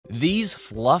These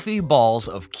fluffy balls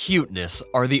of cuteness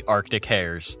are the Arctic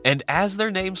hares, and as their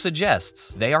name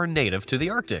suggests, they are native to the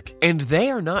Arctic. And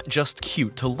they are not just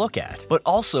cute to look at, but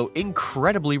also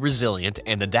incredibly resilient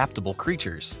and adaptable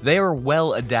creatures. They are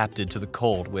well adapted to the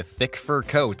cold with thick fur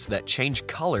coats that change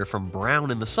color from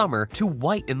brown in the summer to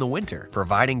white in the winter,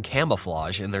 providing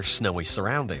camouflage in their snowy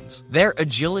surroundings. Their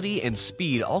agility and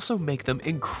speed also make them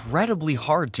incredibly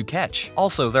hard to catch.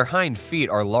 Also, their hind feet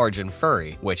are large and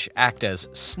furry, which act as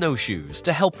snowshoes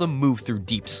to help them move through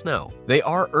deep snow. They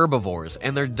are herbivores,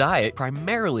 and their diet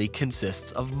primarily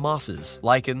consists of mosses,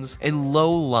 lichens, and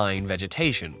low-lying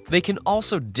vegetation. They can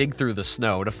also dig through the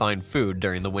snow to find food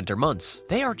during the winter months.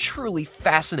 They are truly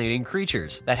fascinating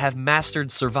creatures that have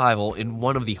mastered survival in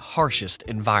one of the harshest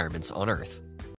environments on Earth.